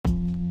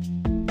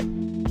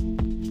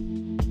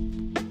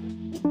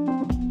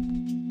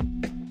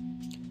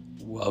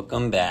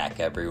Welcome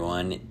back,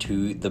 everyone,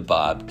 to the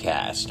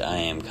Bobcast. I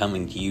am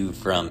coming to you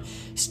from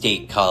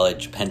State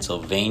College,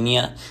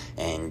 Pennsylvania,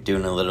 and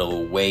doing a little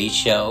away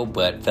show,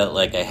 but felt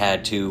like I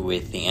had to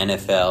with the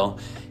NFL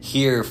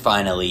here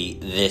finally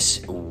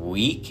this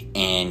week,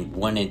 and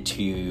wanted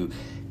to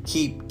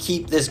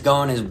keep this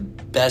going as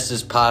best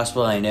as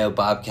possible. I know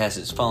Bobcast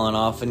has fallen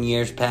off in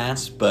years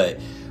past, but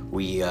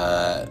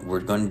we're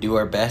going to do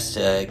our best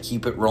to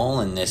keep it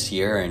rolling this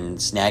year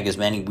and snag as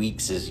many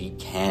weeks as you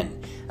can.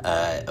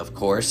 Of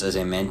course, as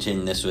I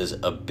mentioned, this was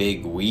a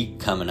big week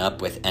coming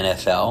up with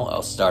NFL.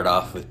 I'll start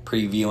off with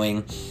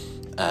previewing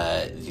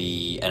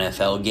the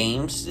NFL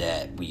games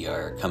that we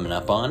are coming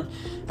up on.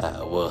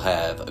 We'll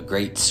have a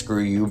great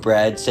Screw You,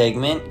 Brad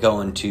segment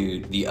going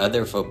to the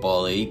other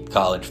football league,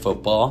 college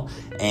football,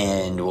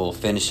 and we'll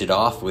finish it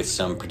off with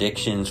some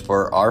predictions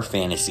for our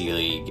fantasy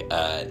league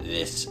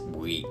this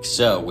week.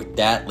 So with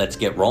that, let's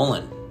get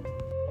rolling.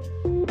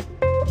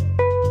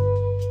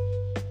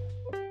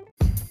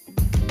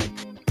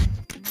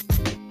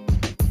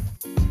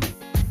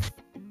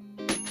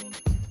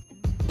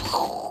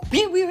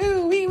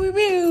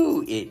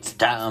 It's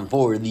time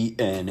for the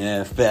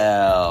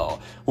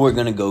NFL. We're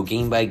going to go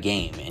game by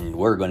game, and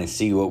we're going to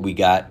see what we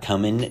got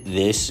coming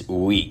this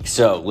week.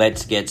 So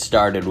let's get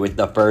started with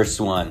the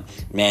first one.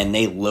 Man,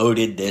 they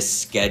loaded this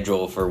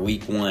schedule for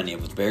week one. It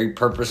was very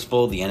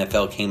purposeful. The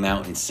NFL came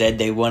out and said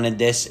they wanted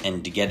this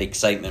and to get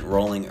excitement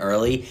rolling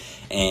early,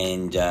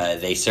 and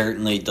they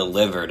certainly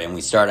delivered. And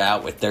we start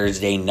out with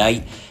Thursday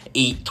night.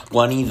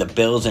 8:20, the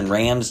Bills and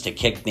Rams to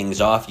kick things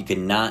off. You could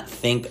not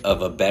think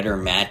of a better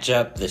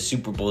matchup. The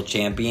Super Bowl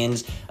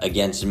champions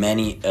against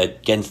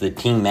the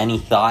team many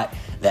thought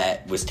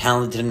that was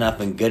talented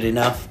enough and good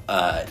enough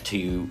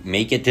to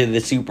make it to the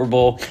Super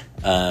Bowl,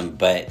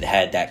 but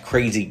had that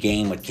crazy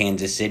game with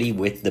Kansas City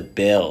with the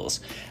Bills.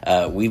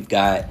 We've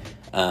got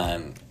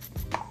a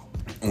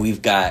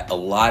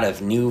lot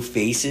of new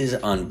faces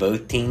on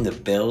both teams. The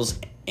Bills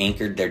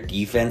anchored their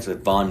defense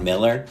with Von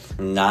Miller,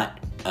 not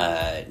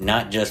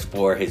just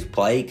for his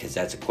play, because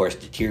that's of course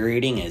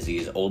deteriorating as he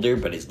is older,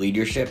 but his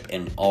leadership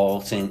and all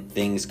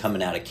things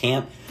coming out of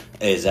camp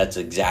that's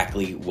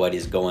exactly what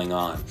is going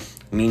on.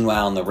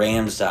 Meanwhile, on the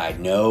Rams side,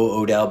 no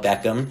Odell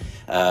Beckham,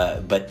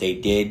 but they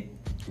did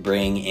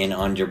bring in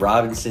Andre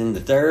Robinson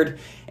III,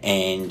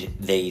 and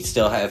they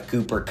still have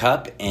Cooper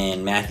Kupp,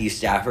 and Matthew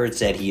Stafford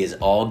said he is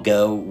all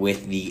go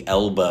with the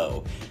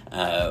elbow.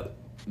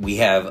 We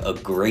have a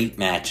great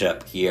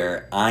matchup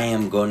here. I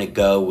am going to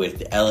go with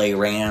the LA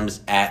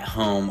Rams at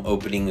home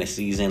opening the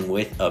season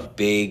with a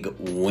big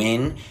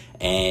win.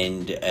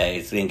 And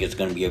I think it's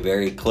going to be a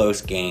very close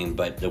game,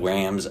 but the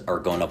Rams are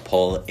going to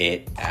pull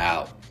it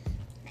out.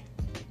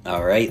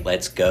 All right,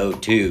 let's go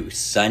to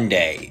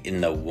Sunday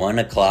in the 1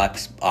 o'clock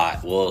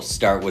spot. We'll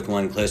start with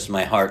one close to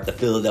my heart. The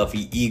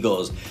Philadelphia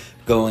Eagles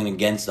going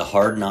against the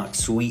Hard Knock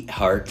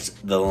Sweethearts,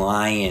 the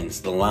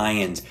Lions. The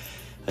Lions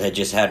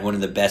just had one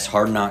of the best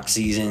Hard Knock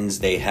seasons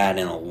they had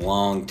in a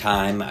long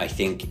time. I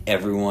think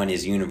everyone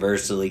is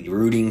universally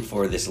rooting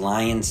for this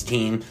Lions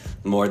team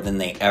more than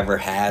they ever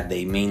had.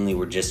 They mainly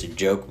were just a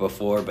joke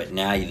before, but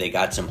now they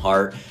got some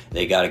heart.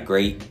 They got a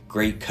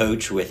great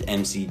coach with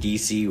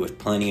MCDC with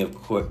plenty of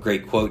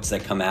great quotes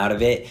that come out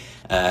of it.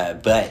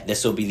 But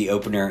this will be the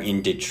opener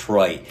in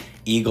Detroit.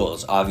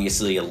 Eagles,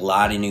 obviously a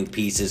lot of new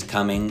pieces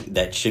coming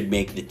that should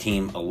make the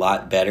team a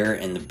lot better,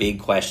 and the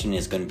big question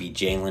is going to be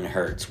Jalen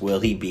Hurts.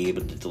 Will he be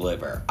able to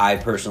deliver? I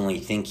personally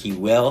think he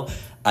will.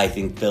 I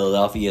think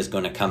Philadelphia is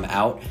going to come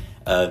out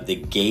of the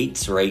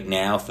gates right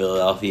now.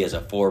 Philadelphia is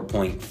a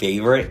 4-point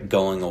favorite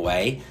going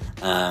away,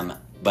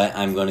 but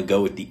I'm going to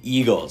go with the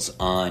Eagles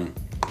on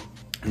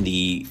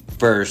the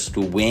first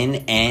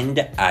win, and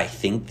I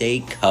think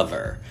they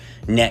cover.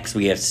 Next,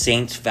 we have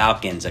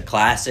Saints-Falcons, a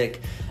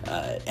classic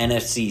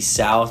NFC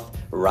South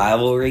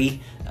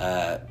rivalry,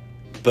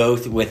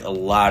 both with a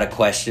lot of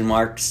question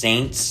marks.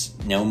 Saints,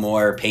 no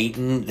more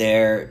Peyton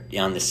there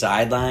on the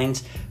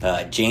sidelines.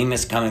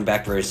 Jameis coming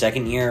back for his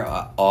second year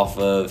off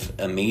of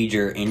a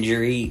major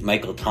injury.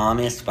 Michael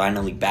Thomas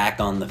finally back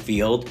on the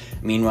field.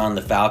 Meanwhile, in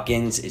the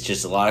Falcons, it's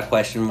just a lot of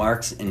question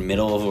marks in the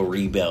middle of a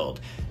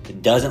rebuild.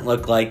 It doesn't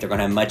look like they're going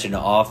to have much in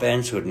the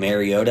offense with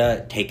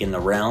Mariota taking the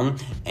realm,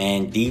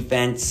 and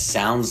defense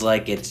sounds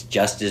like it's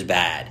just as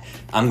bad.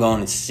 I'm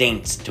going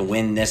Saints to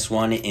win this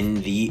one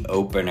in the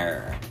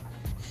opener.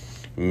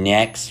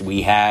 Next,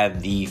 we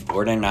have the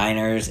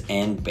 49ers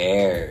and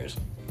Bears.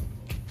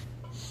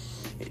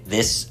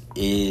 This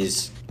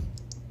is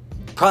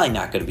probably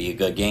not going to be a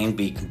good game, to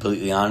be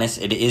completely honest.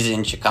 It is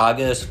in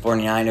Chicago, so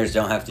 49ers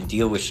don't have to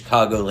deal with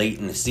Chicago late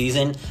in the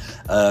season.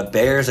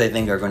 Bears, I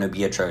think, are going to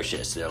be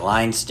atrocious. Their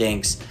line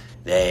stinks.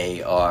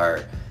 They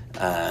are,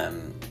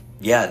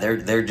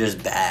 they're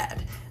just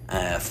bad.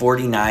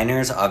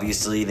 49ers,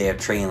 obviously, they have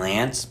Trey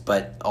Lance,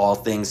 but all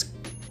things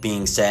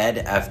being said,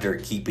 after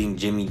keeping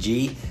Jimmy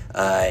G,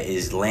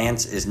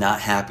 Lance is not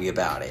happy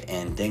about it,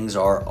 and things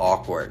are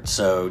awkward.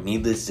 So,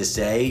 needless to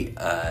say,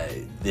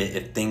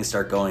 if things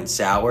start going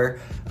sour,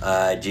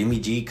 Jimmy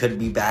G could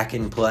be back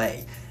in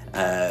play.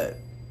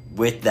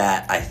 with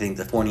that, I think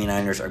the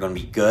 49ers are going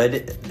to be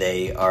good.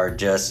 They are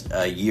just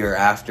a year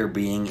after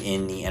being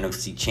in the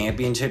NFC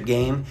Championship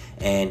game,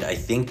 and I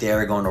think they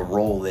are going to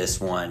roll this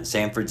one.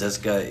 San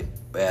Francisco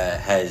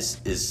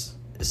is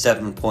a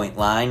 7-point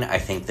line. I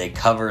think they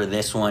cover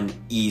this one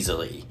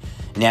easily.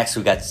 Next,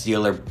 we got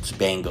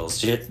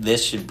Steelers-Bengals.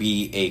 This should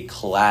be a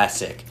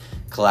classic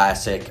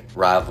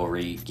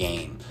rivalry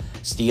game.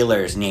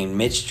 Steelers named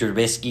Mitch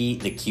Trubisky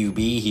the QB.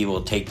 He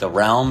will take the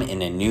realm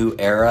in a new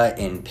era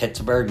in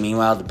Pittsburgh.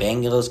 Meanwhile, the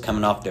Bengals,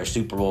 coming off their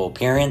Super Bowl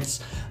appearance,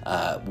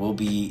 will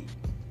be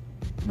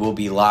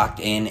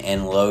locked in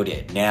and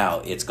loaded.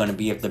 Now, it's going to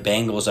be if the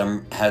Bengals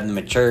have the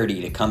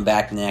maturity to come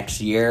back next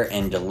year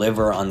and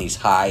deliver on these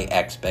high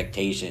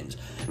expectations.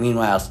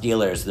 Meanwhile,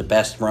 Steelers, the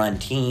best run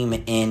team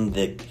in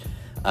the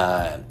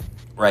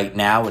right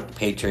now, with the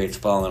Patriots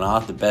falling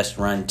off, the best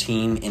run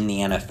team in the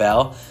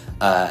NFL.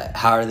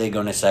 How are they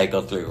going to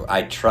cycle through?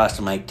 I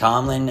trust Mike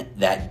Tomlin.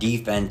 That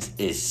defense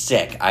is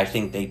sick. I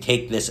think they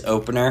take this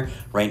opener.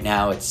 Right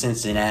now it's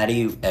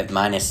Cincinnati at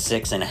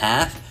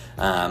 -6.5.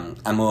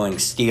 I'm going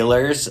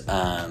Steelers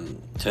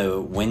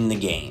to win the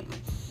game.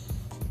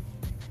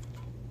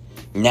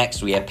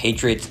 Next, we have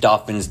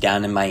Patriots-Dolphins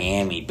down in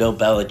Miami. Bill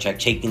Belichick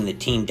taking the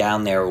team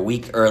down there a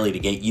week early to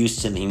get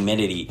used to the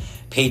humidity.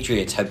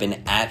 Patriots have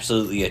been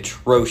absolutely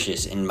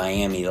atrocious in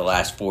Miami the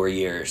last 4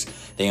 years.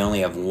 They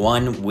only have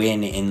one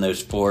win in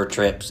those four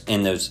trips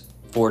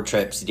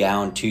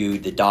down to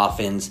the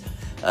Dolphins,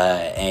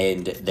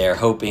 and they're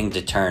hoping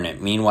to turn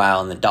it. Meanwhile,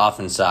 on the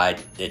Dolphins side,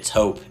 it's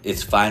hope.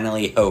 It's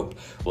finally hope.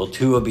 Will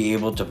Tua be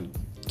able to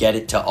get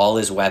it to all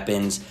his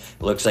weapons?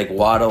 Looks like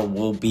Waddle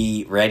will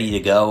be ready to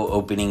go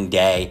opening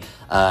day,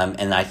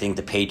 and I think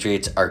the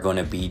Patriots are going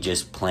to be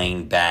just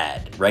plain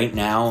bad. Right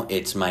now,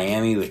 it's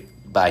Miami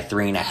by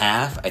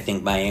 3.5. I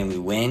think Miami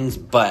wins,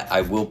 but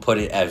I will put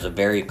it as a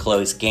very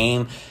close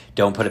game.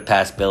 Don't put it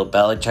past Bill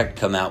Belichick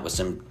to come out with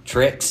some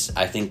tricks.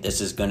 I think this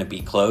is going to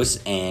be close,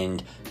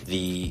 and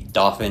the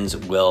Dolphins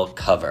will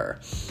cover.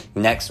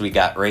 Next, we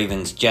got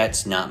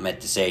Ravens-Jets. Not meant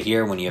to say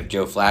here when you have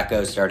Joe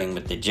Flacco starting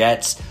with the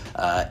Jets.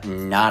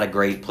 Not a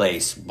great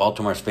place.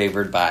 Baltimore's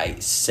favored by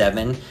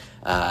 7.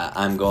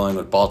 I'm going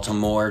with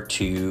Baltimore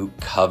to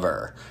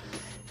cover.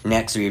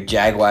 Next, we have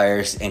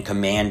Jaguars and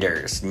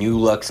Commanders. New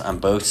looks on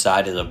both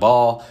sides of the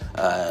ball.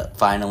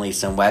 Finally,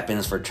 some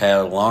weapons for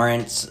Trevor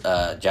Lawrence.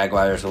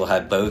 Jaguars will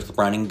have both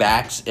running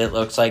backs, it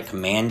looks like.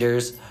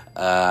 Commanders,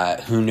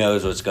 who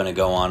knows what's going to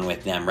go on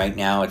with them. Right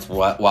now, it's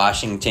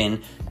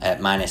Washington at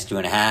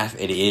 -2.5.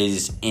 It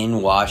is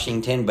in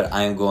Washington, but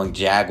I'm going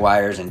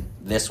Jaguars in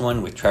this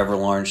one with Trevor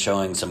Lawrence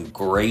showing some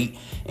great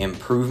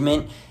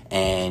improvement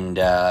and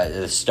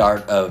the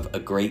start of a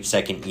great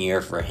second year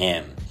for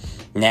him.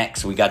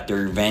 Next, we got the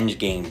revenge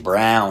game,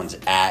 Browns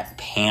at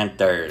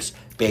Panthers.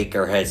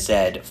 Baker has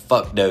said,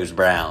 fuck those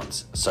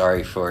Browns.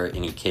 Sorry for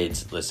any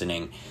kids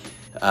listening.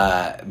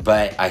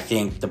 But I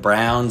think the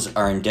Browns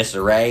are in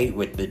disarray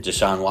with the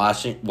Deshaun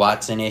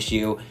Watson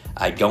issue.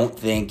 I don't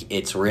think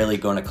it's really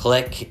going to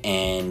click,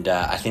 and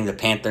I think the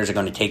Panthers are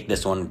going to take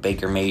this one.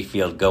 Baker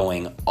Mayfield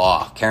going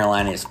off.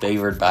 Carolina is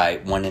favored by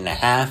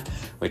 1.5,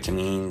 which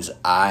means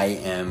I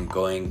am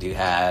going to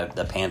have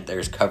the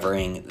Panthers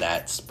covering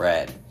that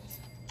spread.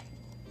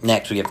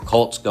 Next, we have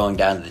Colts going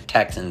down to the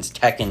Texans.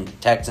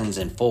 Texans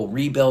in full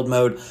rebuild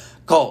mode.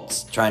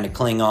 Colts trying to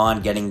cling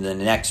on, getting the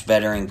next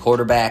veteran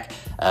quarterback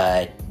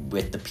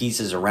with the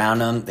pieces around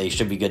them. They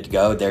should be good to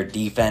go. Their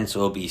defense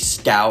will be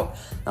stout.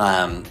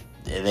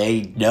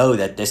 They know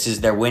that this is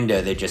their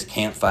window. They just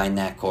can't find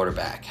that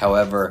quarterback.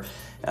 However,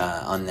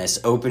 on this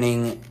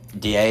opening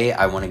day,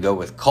 I want to go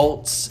with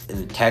Colts. And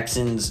the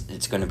Texans,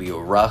 it's going to be a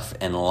rough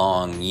and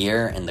long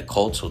year, and the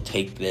Colts will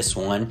take this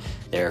one.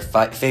 They're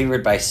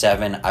favored by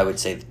 7. I would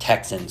say the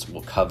Texans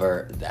will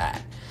cover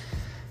that.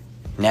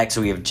 Next,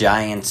 we have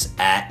Giants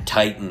at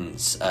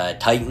Titans.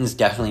 Titans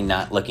definitely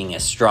not looking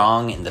as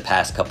strong in the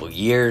past couple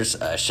years.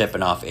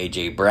 Shipping off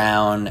A.J.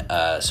 Brown,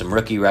 some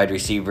rookie wide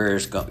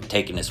receivers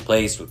taking his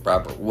place with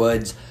Robert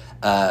Woods.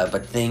 But the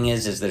thing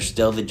is they're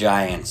still the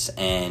Giants,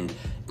 and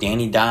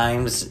Danny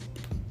Dimes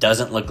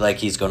doesn't look like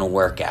he's going to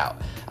work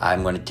out.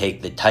 I'm going to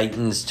take the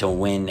Titans to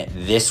win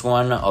this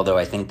one, although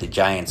I think the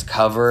Giants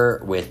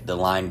cover with the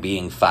line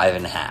being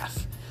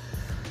 5.5.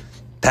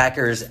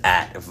 Packers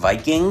at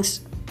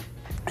Vikings.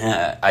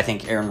 I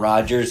think Aaron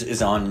Rodgers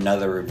is on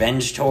another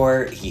revenge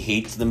tour. He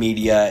hates the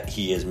media.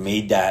 He has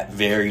made that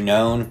very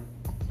known.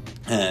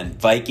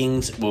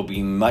 Vikings will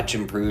be much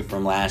improved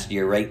from last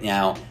year. Right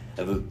now,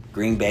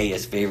 Green Bay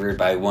is favored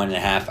by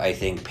 1.5. I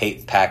think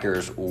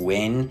Packers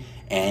win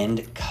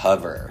and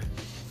cover.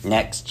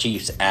 Next,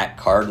 Chiefs at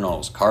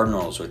Cardinals.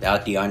 Cardinals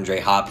without DeAndre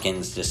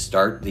Hopkins to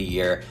start the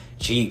year.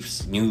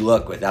 Chiefs, new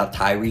look without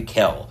Tyreek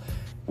Hill.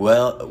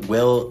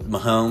 Will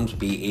Mahomes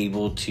be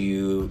able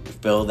to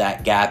fill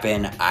that gap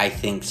in? I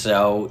think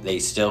so. They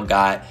still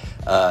got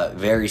a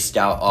very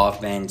stout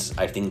offense.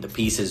 I think the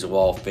pieces will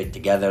all fit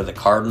together. The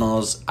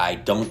Cardinals, I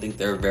don't think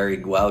they're a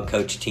very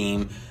well-coached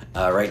team.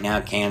 Right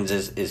now,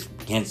 Kansas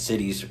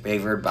City's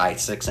favored by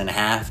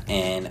 6.5,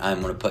 and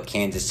I'm going to put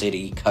Kansas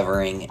City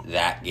covering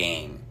that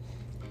game.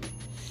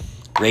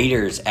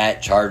 Raiders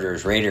at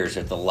Chargers. Raiders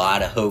with a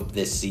lot of hope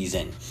this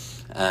season.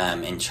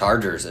 And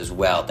Chargers as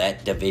well.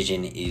 That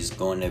division is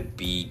going to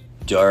be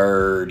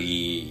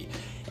dirty.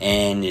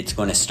 And it's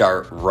going to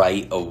start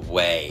right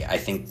away. I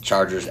think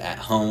Chargers at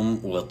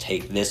home will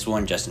take this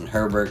one. Justin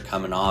Herbert,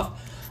 coming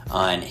off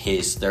on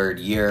his third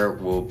year,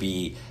 will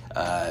be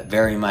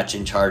very much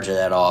in charge of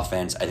that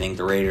offense. I think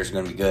the Raiders are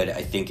going to be good.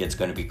 I think it's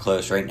going to be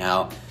close right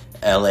now.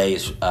 LA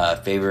is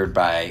favored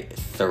by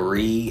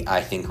 3.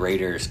 I think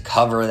Raiders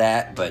cover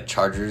that, but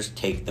Chargers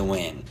take the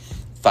win.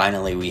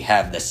 Finally, we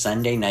have the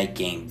Sunday night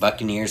game,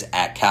 Buccaneers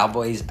at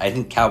Cowboys. I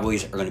think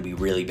Cowboys are going to be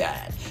really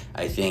bad.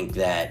 I think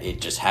that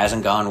it just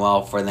hasn't gone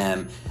well for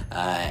them,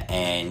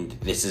 and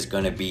this is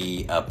going to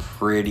be a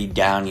pretty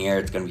down year.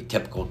 It's going to be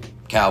typical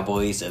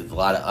Cowboys, a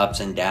lot of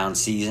ups and down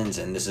seasons,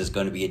 and this is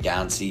going to be a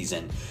down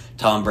season.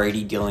 Tom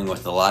Brady dealing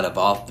with a lot of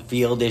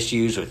off-the-field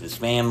issues with his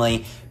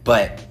family,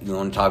 but you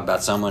want to talk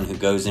about someone who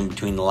goes in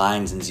between the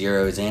lines and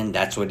zeroes in,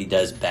 that's what he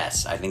does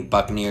best. I think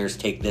Buccaneers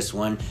take this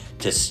one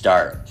to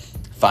start.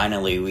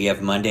 Finally, we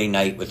have Monday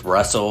night with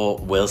Russell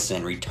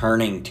Wilson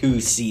returning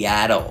to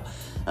Seattle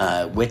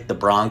with the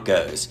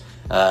Broncos.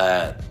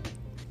 I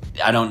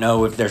don't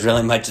know if there's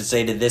really much to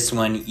say to this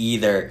one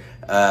either.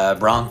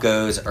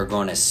 Broncos are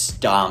going to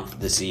stomp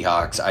the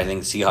Seahawks. I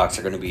think Seahawks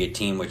are going to be a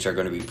team which are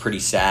going to be pretty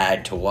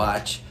sad to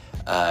watch.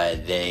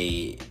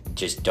 They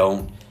just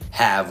don't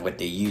have what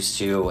they used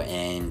to,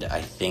 and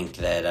I think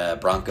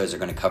that Broncos are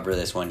going to cover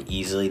this one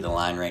easily. The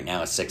line right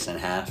now is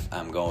 6.5.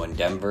 I'm going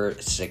Denver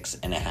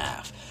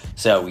 6.5.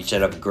 So we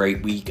should have a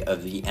great week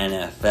of the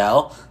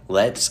NFL.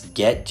 Let's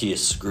get to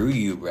Screw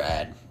You,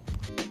 Brad.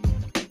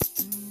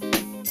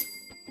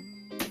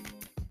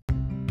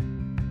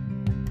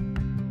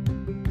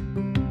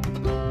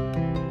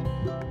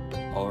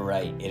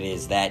 Alright, it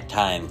is that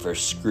time for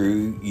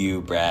Screw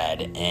You,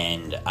 Brad,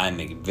 and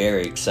I'm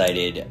very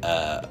excited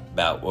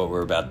about what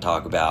we're about to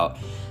talk about.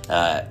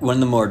 One of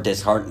the more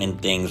disheartening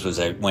things was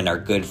when our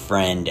good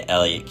friend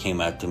Elliot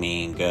came up to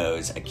me and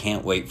goes, I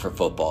can't wait for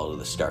football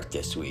to start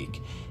this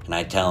week. And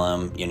I tell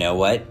him, you know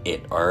what?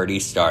 It already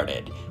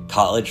started.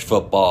 College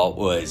football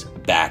was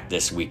back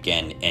this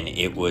weekend, and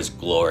it was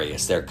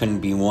glorious. There couldn't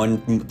be one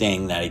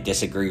thing that I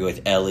disagree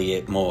with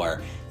Elliot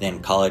more than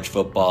college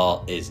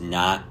football is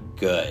not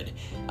good.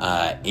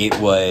 It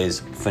was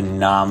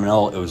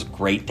phenomenal. It was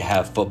great to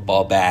have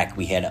football back.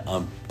 We had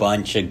a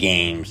bunch of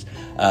games.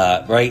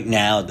 Right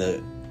now,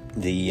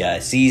 the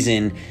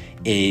season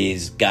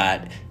is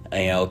got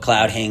a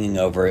cloud hanging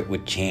over it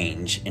with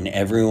change, and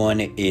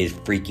everyone is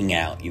freaking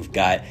out. You've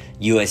got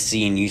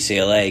USC and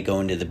UCLA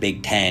going to the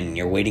Big Ten, and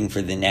you're waiting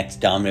for the next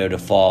domino to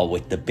fall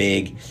with the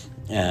big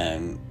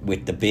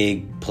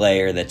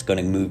player that's going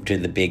to move to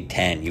the Big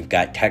Ten. You've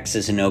got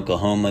Texas and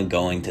Oklahoma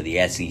going to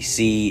the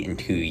SEC in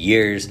 2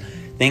 years.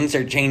 Things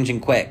are changing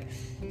quick.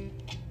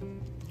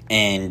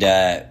 And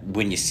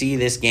when you see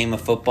this game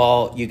of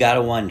football, you got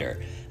to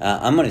wonder.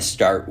 I'm going to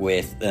start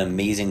with the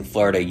amazing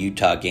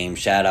Florida-Utah game.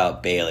 Shout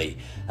out Bailey.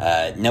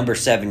 Number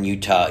 7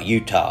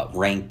 Utah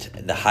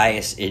ranked the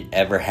highest it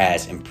ever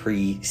has in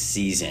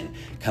preseason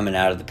coming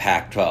out of the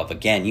Pac-12.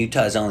 Again,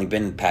 Utah's only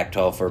been in the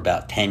Pac-12 for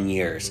about 10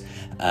 years,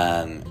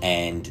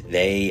 and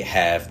they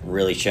have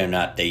really shown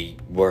up. They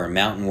were a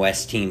Mountain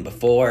West team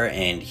before,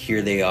 and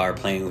here they are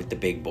playing with the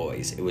big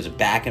boys. It was a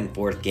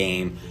back-and-forth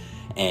game,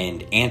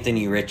 and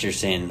Anthony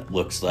Richardson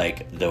looks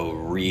like the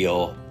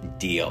real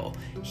deal.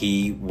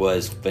 He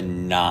was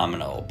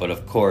phenomenal. But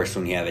of course,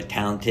 when you have a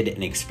talented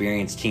and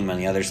experienced team on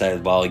the other side of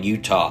the ball,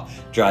 Utah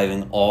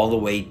driving all the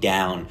way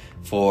down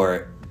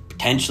for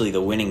potentially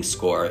the winning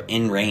score,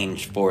 in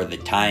range for the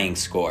tying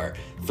score,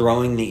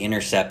 throwing the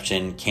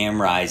interception,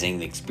 Cam Rising,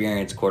 the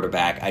experienced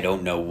quarterback, I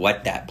don't know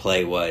what that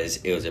play was.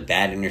 It was a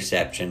bad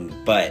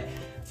interception, but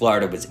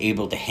Florida was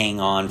able to hang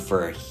on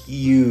for a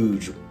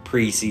huge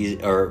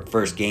preseason or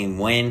first game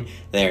win.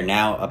 They're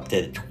now up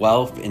to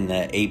 12th in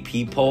the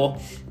AP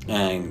poll.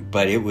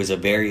 But it was a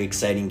very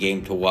exciting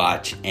game to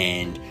watch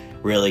and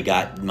really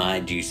got my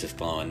juices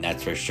flowing,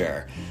 that's for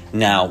sure.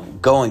 Now,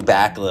 going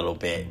back a little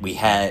bit, we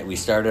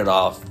started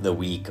off the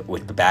week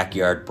with the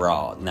Backyard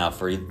Brawl. Now,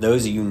 for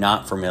those of you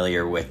not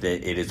familiar with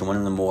it, it is one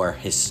of the more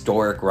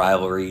historic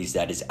rivalries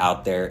that is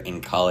out there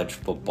in college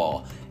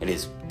football. It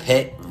is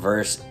Pitt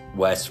versus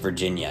West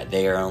Virginia.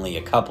 They are only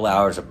a couple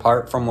hours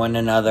apart from one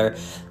another,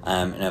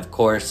 and of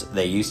course,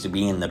 they used to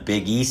be in the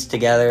Big East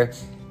together.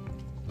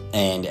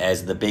 And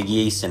as the Big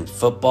East and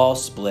football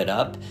split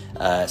up,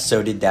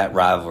 so did that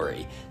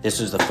rivalry.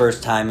 This was the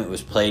first time it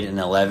was played in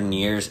 11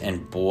 years,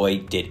 and boy,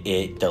 did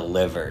it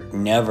deliver.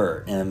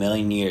 Never in a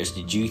million years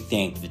did you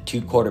think the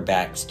two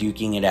quarterbacks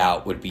duking it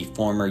out would be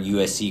former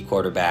USC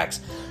quarterbacks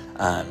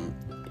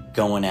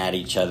going at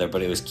each other,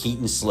 but it was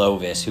Keaton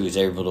Slovis who was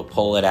able to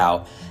pull it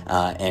out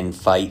and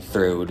fight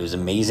through. It was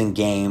an amazing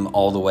game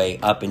all the way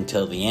up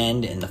until the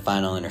end and the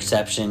final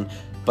interception,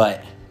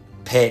 but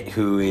Pitt,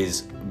 who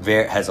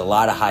has a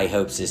lot of high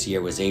hopes this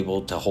year, was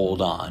able to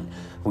hold on.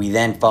 We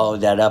then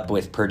followed that up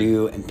with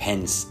Purdue and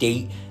Penn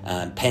State.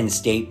 Penn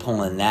State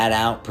pulling that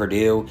out.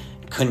 Purdue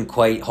couldn't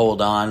quite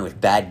hold on with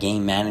bad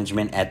game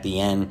management at the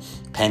end.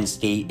 Penn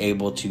State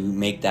able to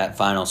make that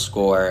final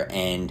score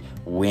and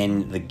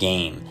win the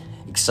game.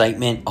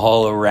 Excitement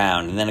all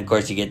around. And then, of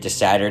course, you get to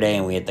Saturday,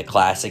 and we had the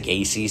classic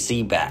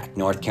ACC back.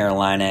 North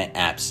Carolina,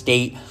 App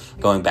State,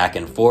 going back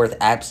and forth.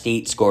 App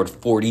State scored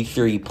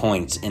 43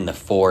 points in the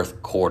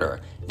fourth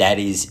quarter. That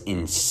is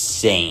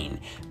insane.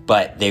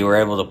 But they were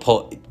able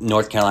to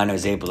North Carolina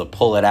was able to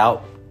pull it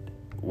out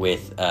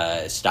with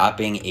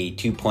stopping a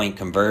 2-point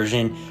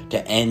conversion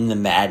to end the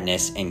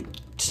madness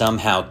and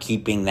somehow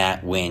keeping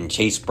that win.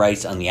 Chase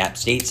Bryce on the App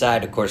State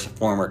side, of course, a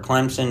former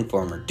Clemson,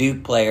 former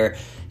Duke player,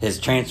 has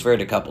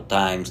transferred a couple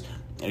times,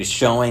 is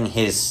showing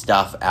his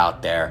stuff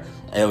out there.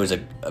 It was a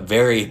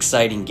very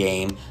exciting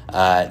game.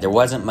 There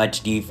wasn't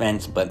much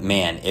defense, but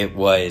man, it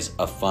was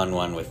a fun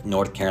one with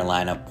North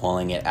Carolina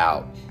pulling it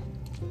out.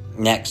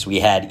 Next, we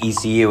had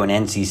ECU and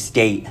NC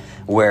State,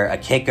 where a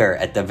kicker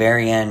at the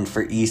very end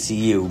for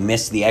ECU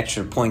missed the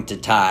extra point to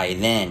tie.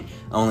 Then,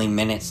 only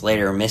minutes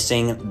later,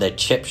 missing the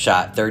chip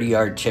shot,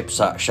 30-yard chip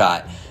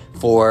shot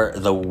for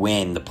the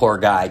win. The poor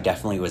guy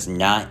definitely was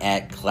not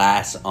at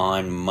class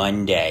on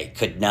Monday.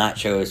 Could not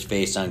show his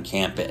face on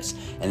campus.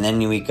 And then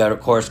we got, of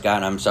course,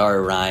 I'm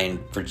sorry,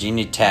 Ryan,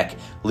 Virginia Tech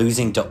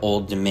losing to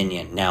Old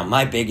Dominion. Now,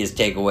 my biggest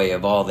takeaway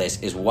of all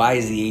this is, why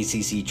is the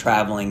ACC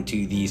traveling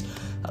to these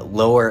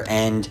lower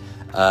end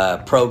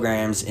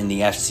programs in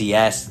the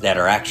FCS that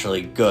are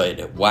actually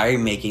good? Why are you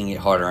making it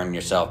harder on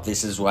yourself?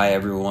 This is why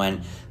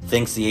everyone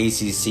thinks the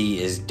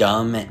ACC is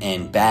dumb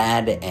and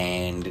bad,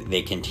 and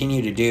they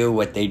continue to do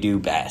what they do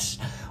best.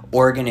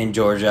 Oregon and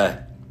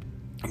Georgia.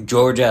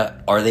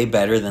 Georgia, are they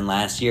better than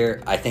last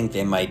year? I think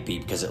they might be,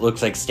 because it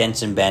looks like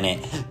Stetson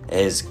Bennett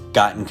has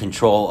gotten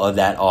control of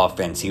that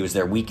offense. He was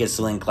their weakest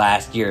link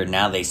last year.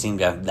 Now they seem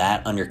to have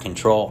that under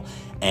control,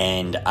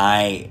 and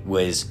I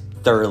was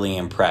thoroughly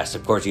impressed.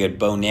 Of course, you had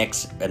Bo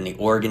Nix on the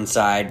Oregon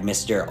side,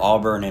 Mr.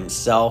 Auburn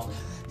himself.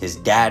 His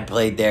dad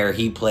played there,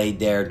 he played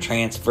there,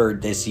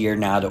 transferred this year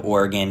now to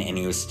Oregon, and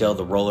he was still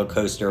the roller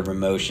coaster of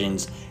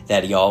emotions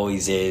that he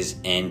always is.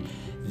 And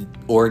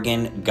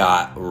Oregon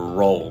got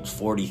rolled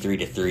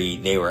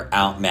 43-3. They were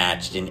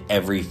outmatched in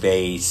every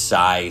phase,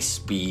 size,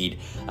 speed.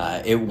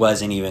 It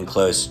wasn't even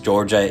close.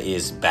 Georgia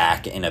is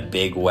back in a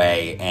big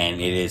way, and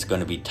it is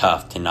going to be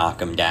tough to knock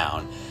them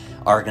down.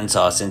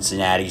 Arkansas,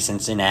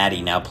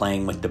 Cincinnati now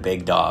playing with the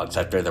big dogs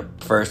after the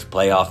first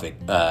playoff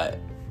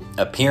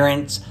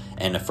appearance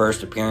and the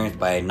first appearance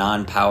by a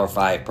non-Power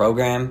 5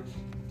 program.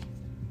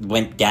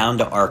 Went down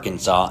to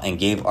Arkansas and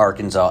gave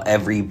Arkansas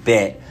every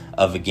bit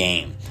of a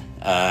game.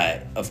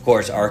 Of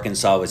course,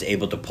 Arkansas was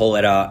able to pull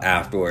it out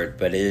afterward,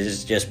 but it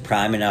is just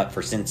priming up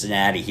for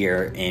Cincinnati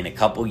here in a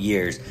couple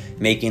years,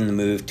 making the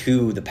move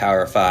to the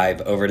Power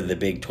 5 over to the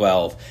Big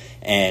 12.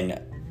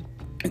 And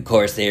of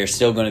course, they are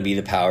still going to be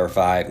the Power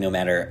 5 no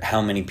matter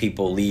how many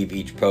people leave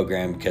each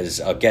program,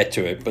 because I'll get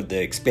to it. But the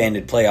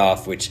expanded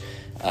playoff, which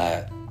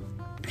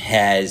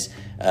has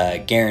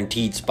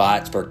guaranteed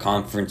spots for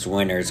conference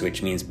winners,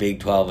 which means Big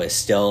 12 is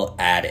still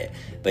at it.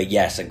 But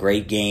yes, a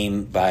great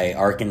game by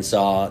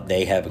Arkansas.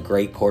 They have a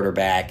great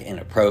quarterback and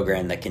a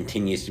program that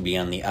continues to be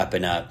on the up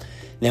and up.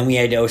 Then we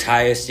had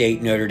Ohio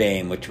State, Notre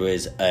Dame, which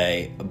was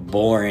a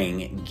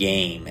boring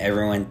game.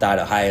 Everyone thought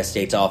Ohio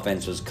State's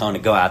offense was going to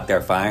go out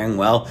there firing.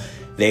 Well,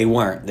 they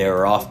weren't. They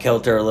were off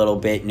kilter a little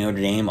bit.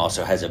 Notre Dame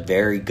also has a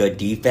very good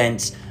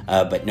defense,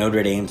 but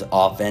Notre Dame's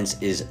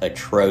offense is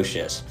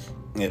atrocious.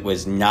 It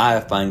was not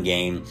a fun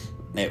game.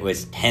 It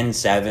was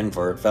 10-7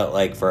 for it felt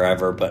like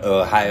forever, but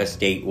Ohio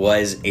State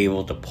was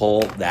able to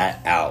pull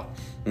that out.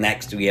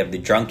 Next, we have the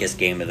drunkest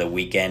game of the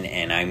weekend,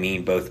 and I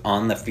mean both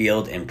on the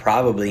field and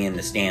probably in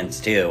the stands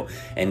too,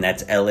 and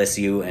that's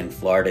LSU and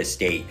Florida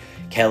State.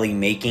 Kelly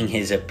making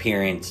his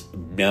appearance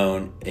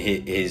known,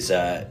 his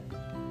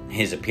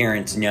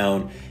appearance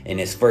known in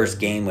his first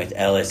game with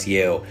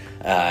LSU.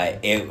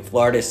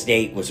 Florida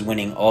State was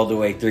winning all the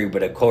way through,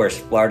 but of course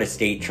Florida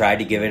State tried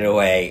to give it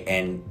away,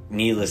 and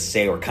needless to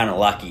say, we're kind of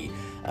lucky.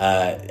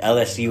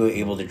 LSU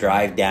able to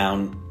drive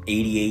down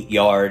 88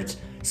 yards,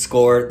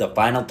 score the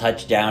final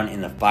touchdown in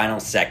the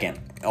final second.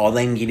 All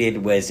they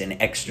needed was an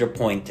extra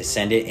point to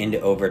send it into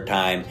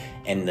overtime,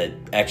 and the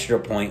extra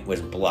point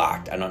was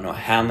blocked. I don't know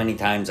how many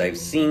times I've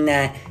seen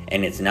that,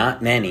 and it's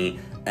not many,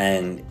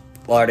 and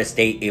Florida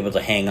State able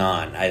to hang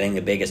on. I think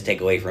the biggest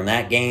takeaway from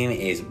that game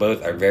is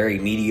both are very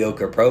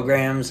mediocre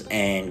programs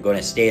and going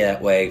to stay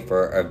that way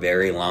for a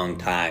very long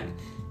time.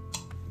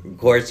 Of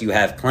course, you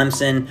have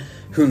Clemson.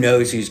 Who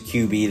knows who's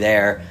QB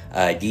there?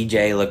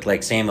 DJ looked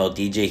like Samuel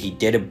DJ. He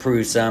did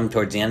improve some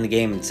towards the end of the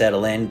game and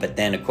settle in, but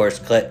then, of course,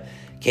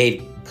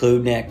 Cade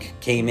Klubnik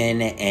came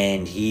in,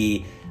 and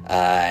he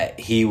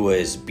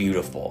was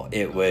beautiful.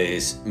 It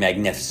was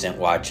magnificent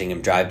watching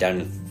him drive down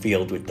the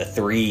field with the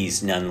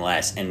threes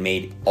nonetheless, and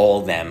made all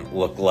of them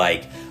look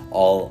like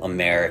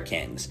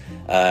All-Americans.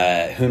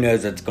 Who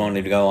knows what's going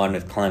to go on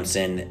with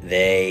Clemson?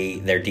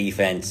 Their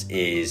defense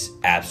is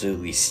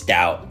absolutely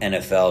stout.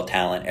 NFL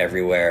talent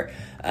everywhere.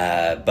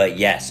 But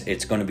yes,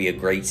 it's going to be a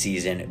great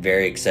season.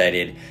 Very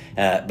excited.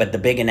 But the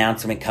big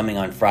announcement coming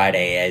on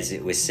Friday, as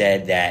it was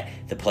said that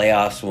the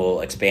playoffs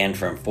will expand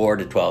from 4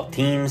 to 12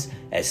 teams,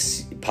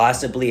 as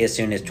possibly as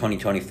soon as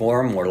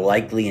 2024, more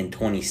likely in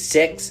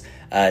 26.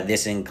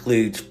 This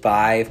includes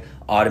 5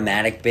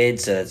 automatic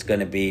bids, so that's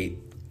going to be,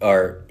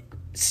 or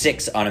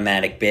 6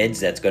 automatic bids.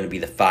 That's going to be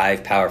the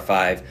 5 Power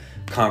 5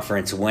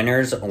 conference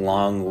winners,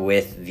 along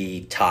with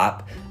the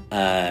top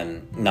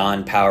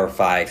non-Power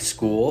 5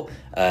 school.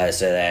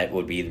 So that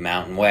would be the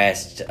Mountain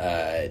West,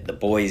 the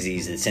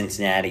Boise's, the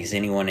Cincinnati's,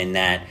 anyone in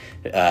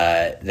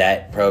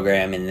that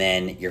program. And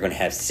then you're going to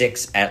have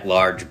 6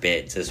 at-large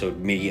bids. This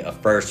would be a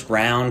first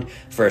round.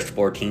 First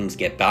 4 teams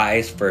get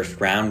buys. First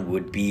round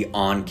would be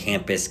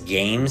on-campus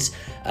games,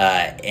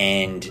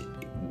 and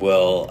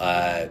will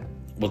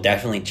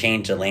definitely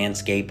change the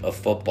landscape of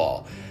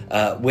football.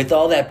 With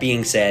all that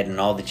being said and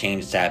all the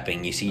changes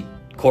happening, you see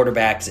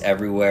quarterbacks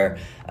everywhere.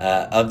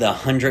 Of the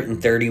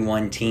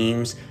 131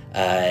 teams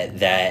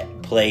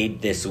that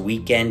played this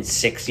weekend,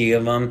 60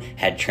 of them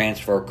had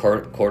transfer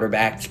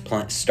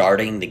quarterbacks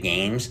starting the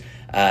games.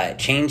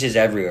 Changes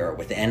everywhere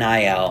with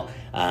NIL,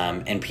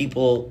 and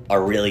people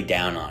are really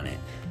down on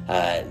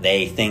it.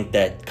 They think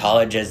that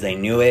college as they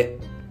knew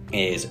it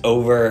is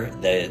over.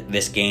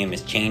 This game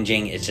is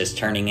changing. It's just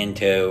turning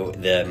into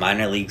the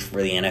minor leagues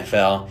for the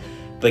NFL.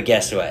 But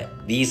guess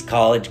what? These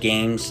college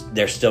games,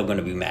 they're still going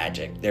to be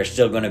magic. There's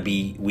still going to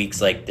be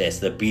weeks like this.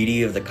 The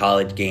beauty of the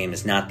college game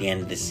is not the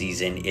end of the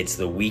season. It's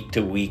the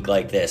week-to-week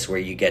like this where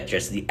you get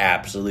just the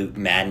absolute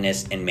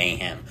madness and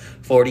mayhem.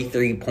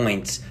 43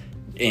 points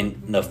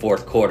in the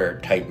fourth quarter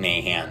type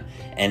mayhem.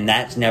 And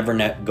that's never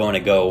going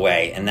to go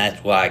away. And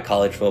that's why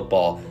college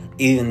football,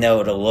 even though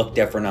it'll look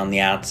different on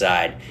the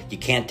outside, you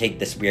can't take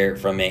the spirit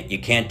from it. You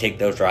can't take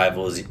those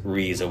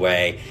rivalries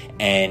away.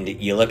 And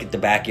you look at the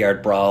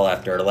backyard brawl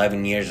after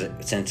 11 years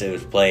since it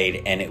was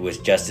played, and it was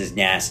just as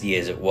nasty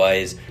as it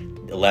was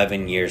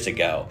 11 years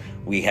ago.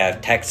 We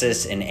have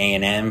Texas and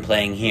A&M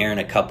playing here in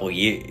a couple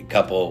years,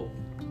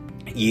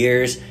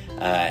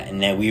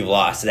 and then we've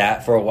lost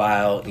that for a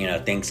while.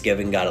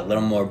 Thanksgiving got a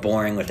little more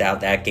boring without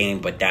that game,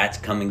 but that's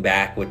coming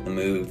back with the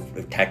move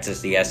of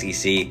Texas, the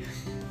SEC.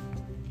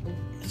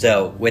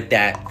 So with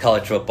that,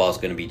 college football is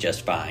going to be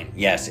just fine.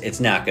 Yes, it's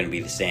not going to be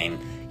the same.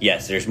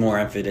 Yes, there's more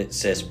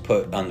emphasis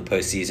put on the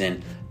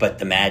postseason, but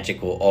the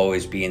magic will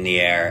always be in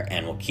the air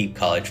and will keep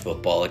college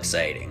football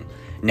exciting.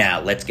 Now,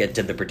 let's get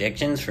to the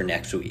predictions for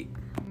next week.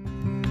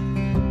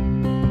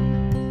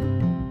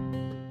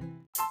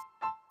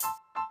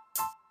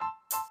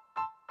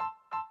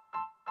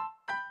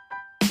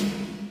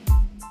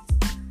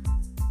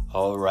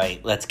 All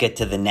right, let's get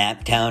to the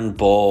Naptown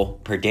Bowl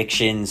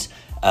predictions.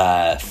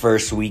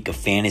 First week of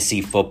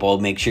fantasy football.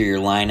 Make sure your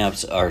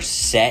lineups are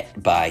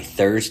set by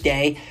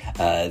Thursday,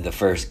 the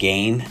first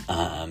game,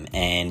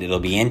 and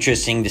it'll be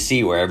interesting to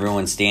see where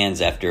everyone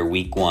stands after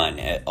week 1.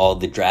 All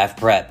the draft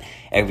prep,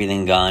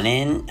 everything gone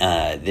in.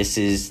 This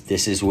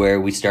is where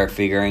we start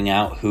figuring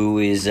out who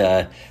is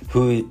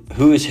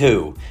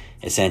who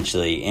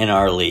essentially in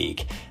our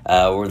league.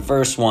 The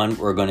first one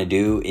we're going to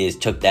do is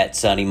Took That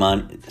Saudi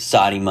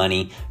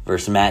Money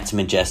versus Matt's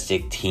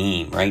Majestic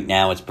Team. Right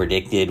now it's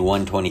predicted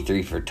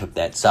 123 for Took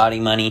That Saudi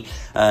Money,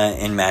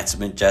 and Matt's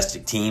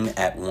Majestic Team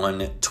at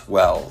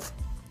 112.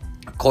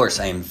 Of course,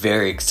 I am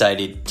very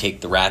excited to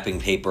take the wrapping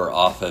paper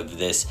off of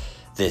this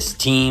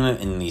team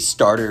and these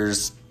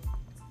starters.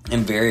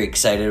 I'm very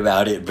excited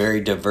about it.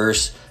 Very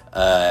diverse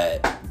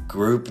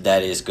group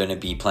that is going to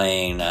be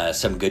playing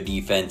some good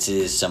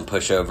defenses, some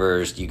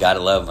pushovers. You got to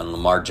love when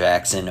Lamar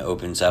Jackson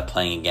opens up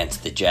playing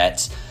against the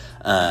Jets.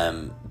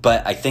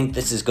 But I think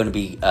this is going to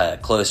be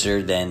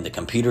closer than the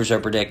computers are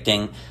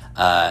predicting,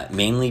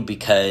 mainly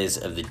because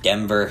of the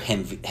Denver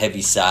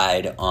heavy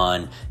side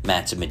on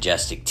Matt's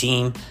Majestic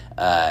Team.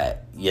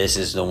 This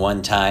is the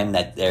one time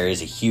that there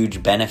is a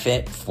huge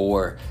benefit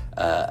for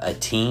a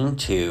team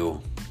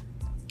to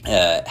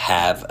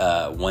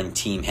have one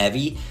team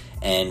heavy.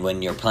 And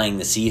when you're playing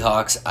the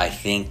Seahawks, I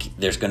think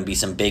there's going to be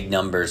some big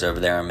numbers over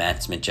there on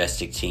Matt's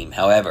Majestic Team.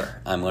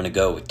 However, I'm going to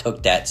go with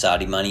Took That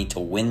Saudi Money to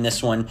win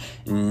this one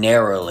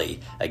narrowly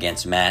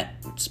against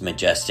Matt's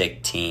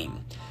Majestic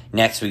Team.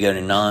 Next, we go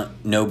to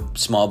No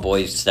Small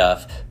Boys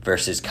Stuff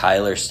versus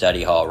Kyler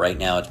Study Hall. Right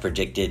now, it's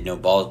predicted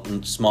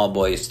Small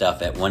Boys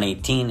Stuff at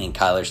 118 and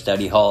Kyler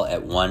Study Hall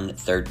at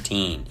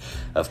 113.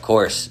 Of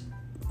course,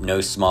 No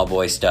Small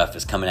Boy Stuff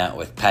is coming out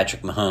with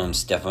Patrick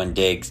Mahomes, Stephon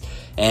Diggs,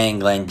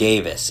 and Glenn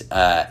Davis.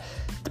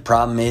 The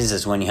problem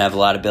is when you have a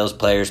lot of Bills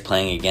players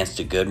playing against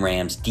a good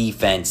Rams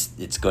defense,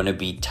 it's going to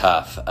be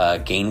tough.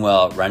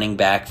 Gainwell, running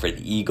back for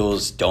the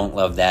Eagles, don't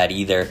love that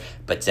either.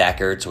 But Zach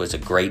Ertz was a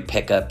great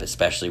pickup,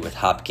 especially with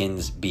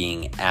Hopkins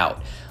being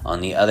out.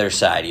 On the other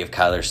side, you have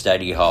Kyler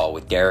Study Hall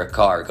with Derek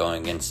Carr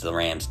going against the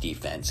Rams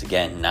defense.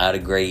 Again, not a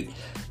great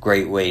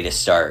way to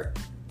start.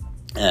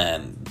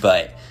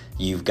 But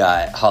you've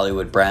got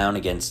Hollywood Brown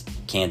against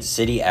Kansas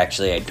City.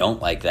 Actually, I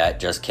don't like that.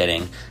 Just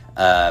kidding.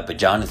 But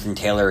Jonathan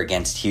Taylor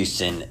against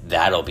Houston,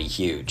 that'll be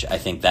huge. I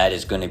think that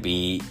is going to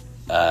be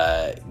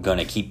going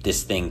to keep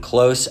this thing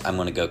close. I'm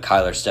going to go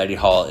Kyler Study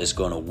Hall is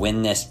going to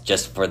win this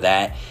just for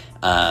that,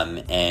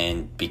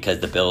 and because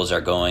the Bills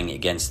are going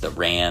against the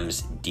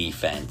Rams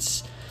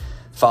defense.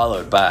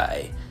 Followed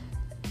by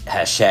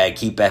hashtag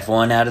keep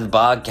F1 out of the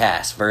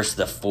podcast versus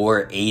the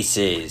Four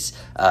Aces.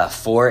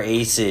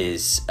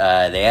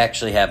 They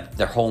actually have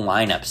their whole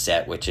lineup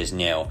set, which is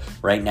new.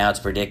 Right now it's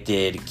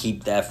predicted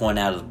keep the F1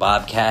 out of the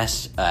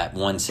Bobcast at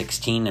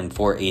 116 and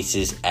Four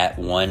Aces at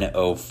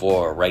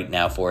 104. Right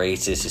now, Four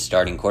Aces'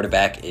 starting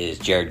quarterback is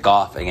Jared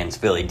Goff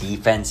against Philly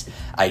defense.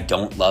 I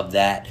don't love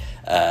that.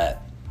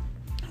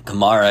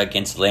 Kamara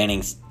against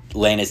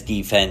Atlanta's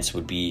defense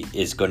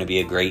is going to be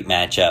a great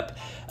matchup.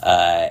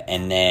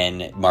 And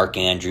then Mark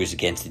Andrews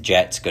against the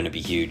Jets going to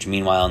be huge.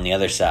 Meanwhile, on the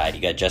other side,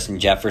 you got Justin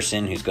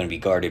Jefferson, who's going to be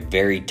guarded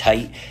very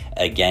tight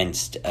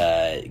against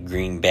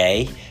Green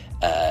Bay.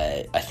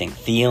 I think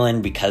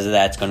Thielen, because of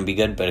that, is going to be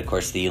good. But, of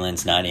course,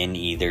 Thielen's not in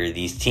either of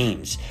these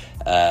teams.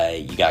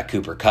 You got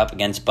Cooper Kupp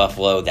against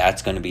Buffalo.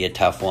 That's going to be a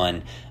tough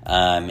one.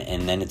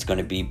 And then it's going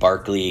to be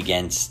Barkley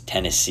against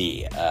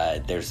Tennessee.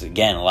 There's,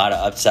 again, a lot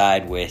of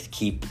upside with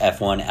keep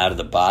F1 out of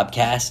the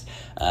Bobcast.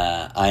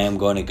 I am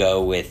going to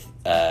go with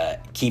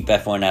keep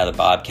F1 out of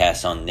the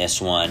Bobcast on this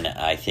one.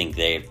 I think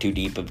they have too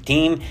deep of a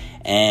team.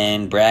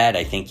 And, Brad,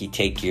 I think you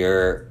take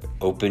your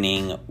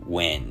opening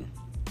win.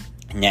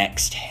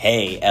 Next,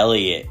 hey,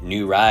 Elliott,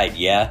 new ride,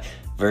 yeah?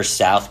 Versus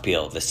South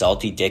Peel, the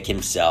salty dick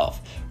himself.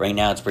 Right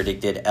now it's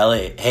predicted,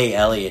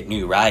 Elliott,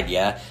 new ride,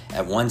 yeah?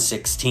 At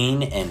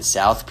 116 and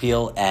South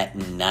Peel at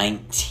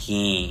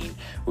 19.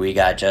 We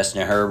got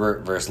Justin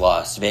Herbert versus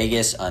Las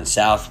Vegas on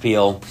South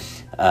Peel.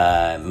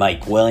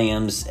 Mike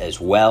Williams as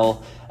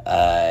well.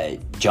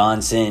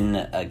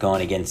 Johnson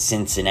going against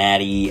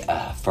Cincinnati.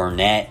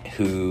 Fournette,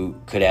 who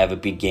could have a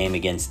big game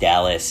against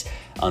Dallas.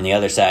 On the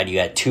other side, you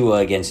got Tua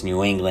against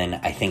New England.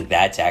 I think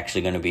that's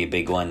actually going to be a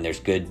big one. There's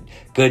good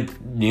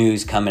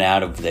news coming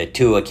out of the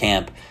Tua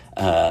camp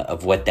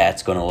of what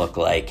that's going to look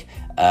like.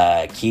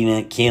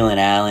 Keelan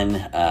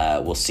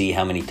Allen, we'll see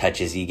how many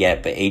touches he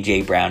get, but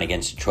A.J. Brown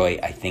against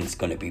Detroit I think is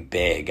going to be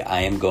big.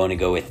 I am going to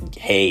go with,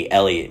 hey,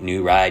 Elliott,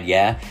 new ride,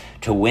 yeah,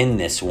 to win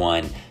this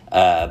one.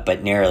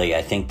 But narrowly,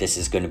 I think this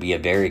is going to be a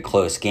very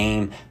close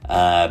game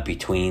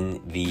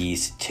between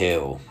these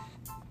two.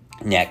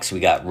 Next, we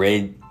got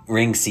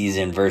ring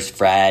season versus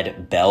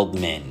Frad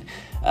Beldman.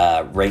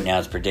 Right now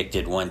it's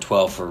predicted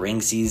 112 for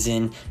ring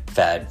season.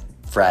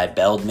 Frad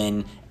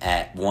Beldman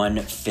at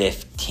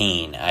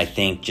 115. I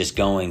think just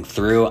going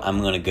through, I'm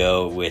going to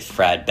go with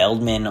Frad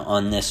Beldman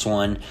on this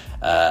one.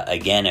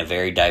 Again, a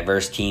very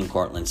diverse team.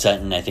 Cortland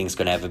Sutton, I think, is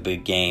going to have a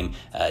big game.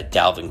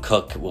 Dalvin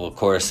Cook will, of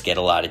course, get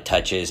a lot of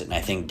touches. And I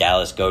think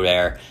Dallas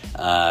Goedert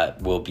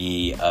will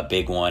be a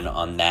big one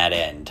on that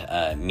end.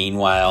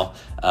 Meanwhile,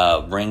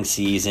 ring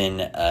season,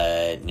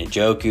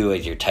 Njoku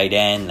as your tight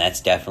end,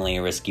 that's definitely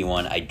a risky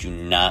one. I do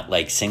not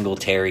like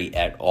Singletary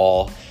at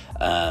all.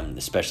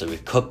 Especially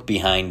with Cook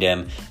behind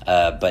him.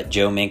 But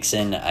Joe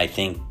Mixon, I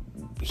think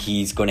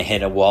he's going to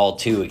hit a wall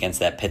too against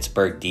that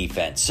Pittsburgh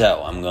defense.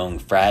 So I'm going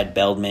Frad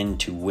Beldman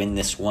to win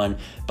this one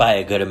by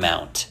a good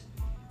amount.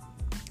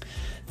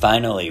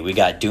 Finally, we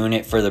got Doing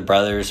It for the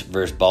Brothers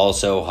versus Ball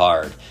So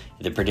Hard.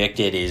 The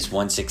predicted is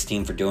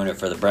 116 for Doing It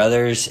for the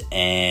Brothers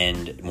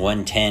and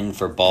 110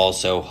 for Ball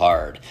So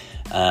Hard.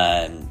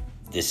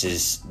 This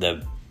is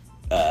the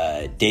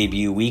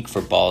debut week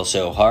for Ball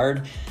So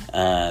Hard.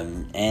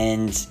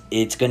 And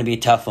it's going to be a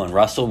tough one.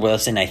 Russell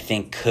Wilson, I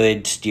think,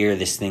 could steer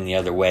this thing the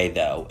other way,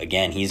 though.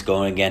 Again, he's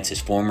going against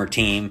his former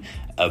team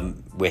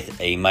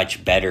with a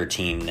much better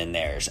team than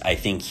theirs. I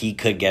think he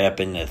could get up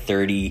in the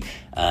 30,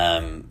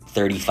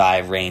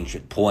 35 range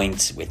with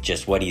points with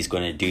just what he's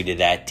going to do to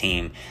that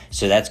team.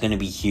 So that's going to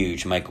be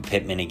huge. Michael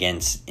Pittman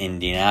against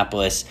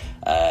Indianapolis,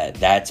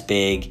 that's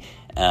big.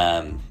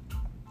 And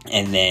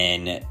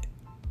then,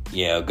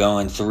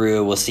 going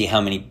through, we'll see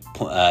how many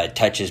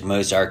touches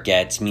Mozart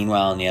gets.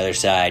 Meanwhile, on the other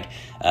side,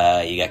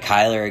 you got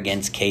Kyler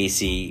against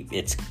Casey.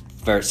 It's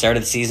for start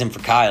of the season for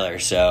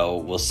Kyler,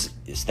 so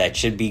that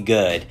should be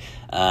good.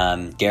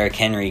 Derrick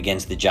Henry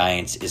against the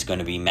Giants is going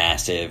to be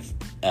massive.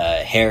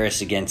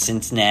 Harris against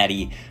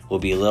Cincinnati will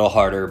be a little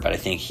harder, but I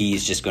think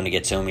he's just going to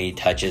get so many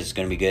touches. It's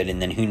going to be good.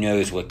 And then who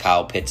knows what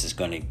Kyle Pitts is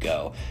going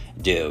to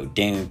do.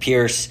 Dameon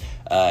Pierce,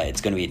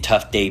 it's going to be a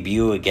tough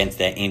debut against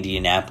that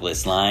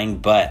Indianapolis line,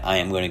 but I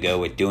am going to go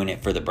with Doing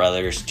It for the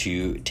Brothers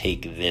to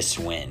take this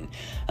win.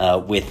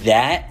 With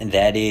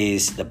that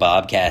is the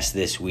Bobcast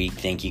this week.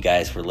 Thank you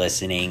guys for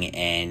listening,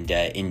 and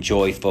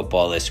enjoy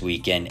football this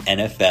weekend.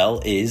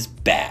 NFL is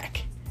back.